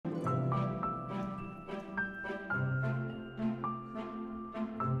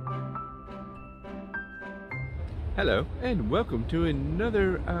Hello, and welcome to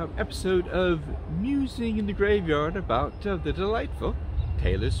another episode of Musing in the Graveyard about the delightful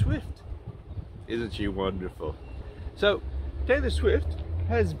Taylor Swift. Isn't she wonderful? So, Taylor Swift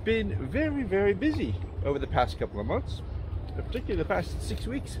has been very busy over the past couple of months, particularly the past 6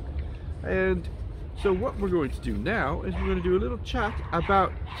 weeks. And so what we're going to do now is we're going to do a little chat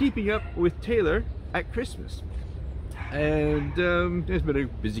about keeping up with Taylor at Christmas. And it's been a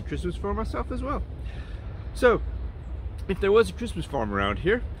busy Christmas for myself as well. So, if there was a Christmas farm around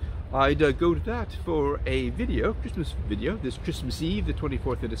here, I'd go to that for a Christmas video, this Christmas Eve, the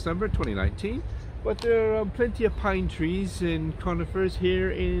 24th of December, 2019. But there are plenty of pine trees and conifers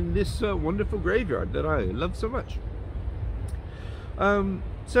here in this wonderful graveyard that I love so much.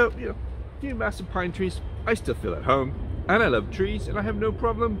 So, you know, a few massive pine trees, I still feel at home. And I love trees, and I have no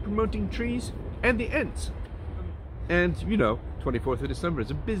problem promoting trees and the Ents. And, you know, 24th of December is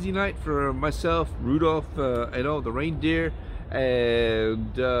a busy night for myself, Rudolph, and all the reindeer,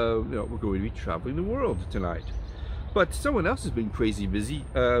 and you know, we're going to be traveling the world tonight. But someone else has been crazy busy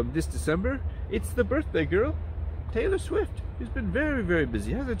this December. It's the birthday girl, Taylor Swift, who's been very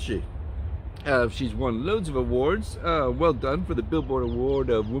busy, hasn't she? She's won loads of awards. Well done for the Billboard Award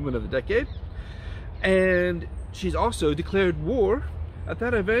of Woman of the Decade. And she's also declared war at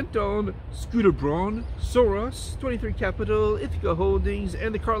that event on Scooter Braun, Soros, 23 Capital, Ithaca Holdings,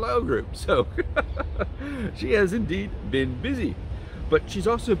 and the Carlyle Group. So she has indeed been busy. But she's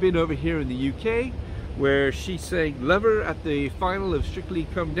also been over here in the UK, where she sang Lover at the final of Strictly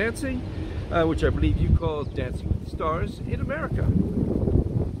Come Dancing, which I believe you call Dancing with the Stars in America.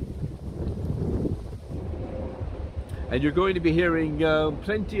 And you're going to be hearing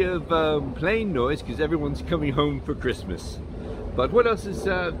plenty of plane noise because everyone's coming home for Christmas. But what else has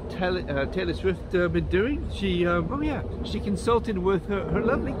Taylor Swift been doing? She, oh yeah, she consulted with her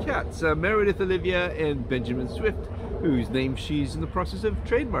lovely cats, Meredith, Olivia, and Benjamin Swift, whose name she's in the process of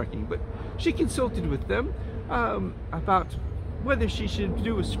trademarking. But she consulted with them about whether she should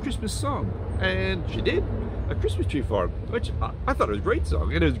do a Christmas song, and she did, a Christmas Tree Farm, which I thought was a great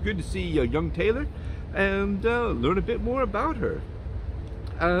song, and it was good to see young Taylor and learn a bit more about her.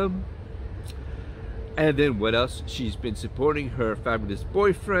 And then what else? She's been supporting her fabulous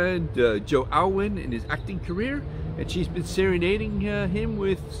boyfriend, Joe Alwyn, in his acting career. And she's been serenading him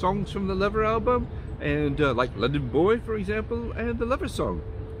with songs from the Lover album. And like London Boy, for example, and the Lover song.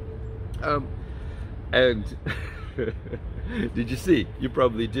 And did you see? You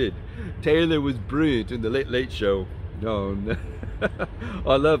probably did. Taylor was brilliant in the Late Late Show. No.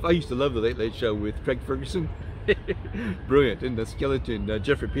 I used to love the Late Late Show with Craig Ferguson. Brilliant. And the skeleton,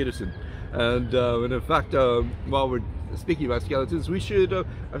 Jeffrey Peterson. And in fact, while we're speaking about skeletons, we should a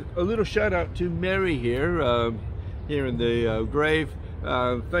little shout out to Mary here, here in the grave.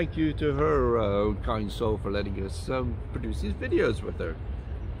 Thank you to her kind soul for letting us produce these videos with her.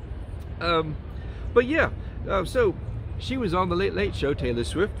 But yeah, so she was on the Late Late Show, Taylor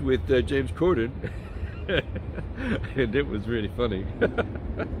Swift, with James Corden. And it was really funny.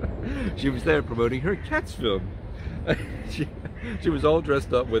 She was there promoting her Cats film. She was all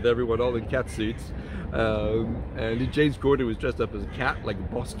dressed up with everyone all in cat suits, and James Corden was dressed up as a cat, like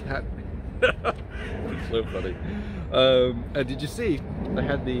a boss cat. It's so funny. And did you see they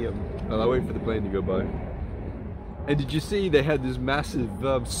had the I'll wait for the plane to go by. And did you see they had this massive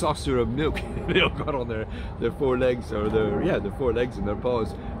saucer of milk? They all got on their four legs, or their 4 legs and their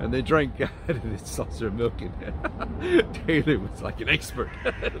paws, and they drank out of this saucer of milk. And Taylor was like an expert.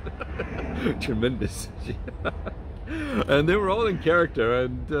 Tremendous. And they were all in character.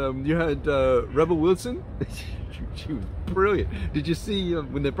 And you had Rebel Wilson. She was brilliant. Did you see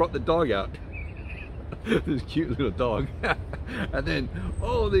when they brought the dog out? This cute little dog. And then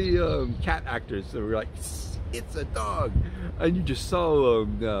all the cat actors were like, it's a dog. And you just saw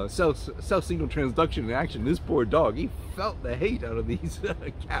self-signal transduction in action. This poor dog, he felt the hate out of these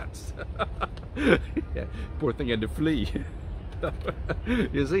cats. Yeah, poor thing had to flee.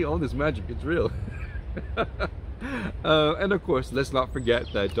 You see, all this magic, it's real. And of course, let's not forget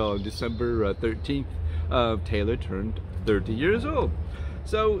that on December 13th, Taylor turned 30 years old.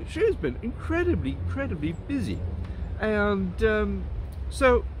 So she has been incredibly busy. And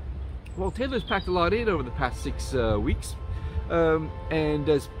so, well, Taylor's packed a lot in over the past 6 weeks. And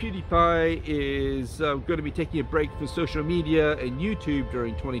as PewDiePie is going to be taking a break from social media and YouTube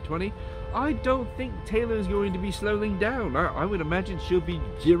during 2020, I don't think Taylor's going to be slowing down. I would imagine she'll be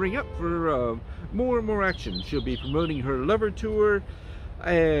gearing up for more and more action. She'll be promoting her Lover tour,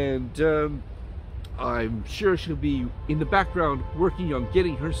 and I'm sure she'll be in the background working on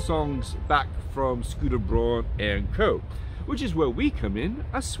getting her songs back from Scooter Braun and Co., which is where we come in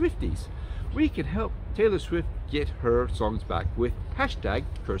as Swifties. We can help Taylor Swift get her songs back with hashtag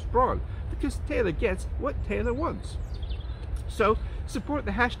cursebraun, because Taylor gets what Taylor wants. So support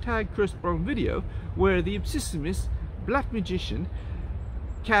the hashtag cursebraun video where the obsessionist black magician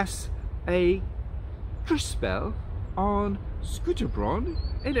casts a curse spell on Scooter Braun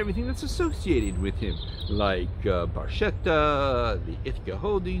and everything that's associated with him, like Borchetta, the Ithaca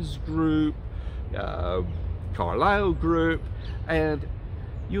Holdings Group, Carlyle Group, and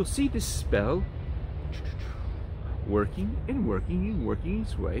you'll see this spell working and working and working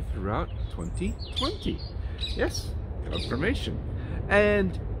its way throughout 2020. Yes, confirmation.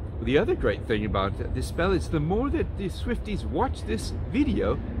 And the other great thing about this spell is the more that the Swifties watch this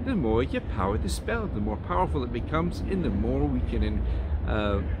video, the more you power the spell, the more powerful it becomes, and the more we can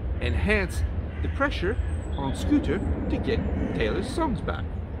enhance the pressure on Scooter to get Taylor's songs back.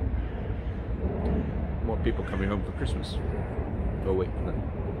 More people coming home for Christmas. Go wait for them.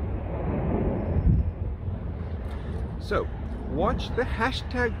 So, watch the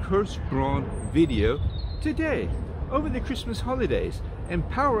hashtag cursebraun video today over the Christmas holidays and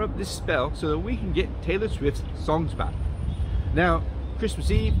power up this spell so that we can get Taylor Swift's songs back. Now, Christmas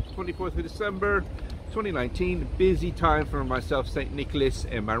Eve, 24th of December, 2019, busy time for myself, St. Nicholas,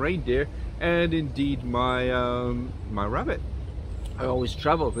 and my reindeer, and indeed my my rabbit. I always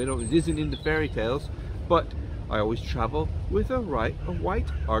travel, you know, it isn't in the fairy tales, but I always travel with a white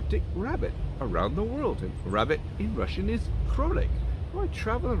Arctic rabbit around the world, and rabbit in Russian is krolik. So I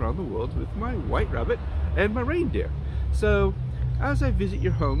travel around the world with my white rabbit and my reindeer. So as I visit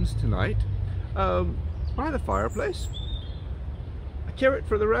your homes tonight, by the fireplace, a carrot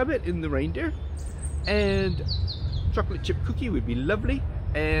for the rabbit and the reindeer, and chocolate chip cookie would be lovely,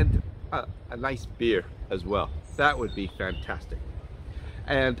 and a nice beer as well. That would be fantastic.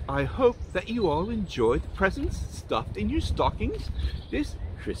 And I hope that you all enjoy the presents stuffed in your stockings this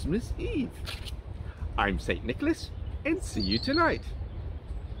Christmas Eve. I'm St. Nicholas, and see you tonight.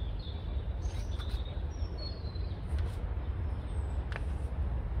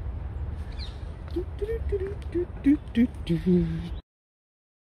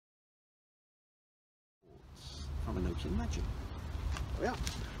 From Enochian Magic. There we are.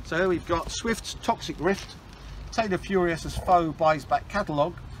 So here we've got Swift's Toxic Rift, Taylor Furious's Foe buys back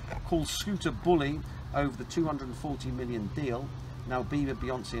catalogue, called Scooter Bully over the 240 million deal. Now Bieber,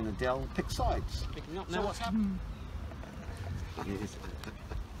 Beyonce and Adele pick sides. Picking up now what's happened? There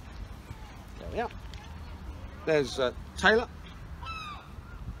we are. There's Taylor.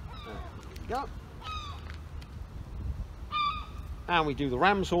 There we go. And we do the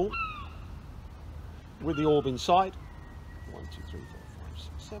Ram's Horn with the orb inside. 1, 2, 3, 4, 5, 6,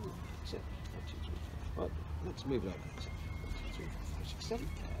 7. That's it. 1, 2, 3, 4, 5. Let's move it over. 1, 2, 3, 4, 5, 6, 7.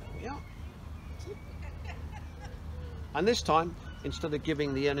 There we are. That's it. And this time, instead of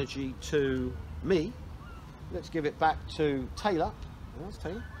giving the energy to me, let's give it back to Taylor. That's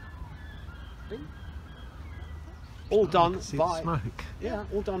Taylor. Ding. All done by smoke. Yeah,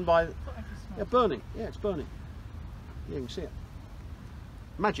 all done by burning. Yeah, it's burning. Yeah, you can see it.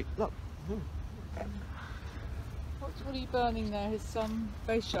 Magic. Look. What are you burning there? His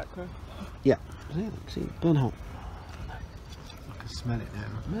base chakra. Yeah. Yeah, see, burn hot. I can smell it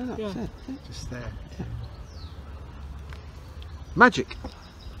now. Yeah, that's it. Yeah. Just there. Yeah. Magic.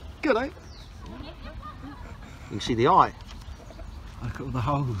 Good, eh? You can see the eye. Look at all the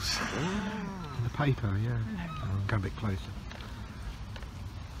holes in the paper, yeah. I'll go a bit closer.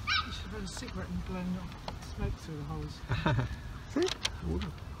 You should have had a cigarette and blown smoke through the holes. See? All the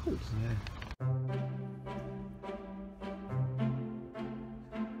holes. Yeah.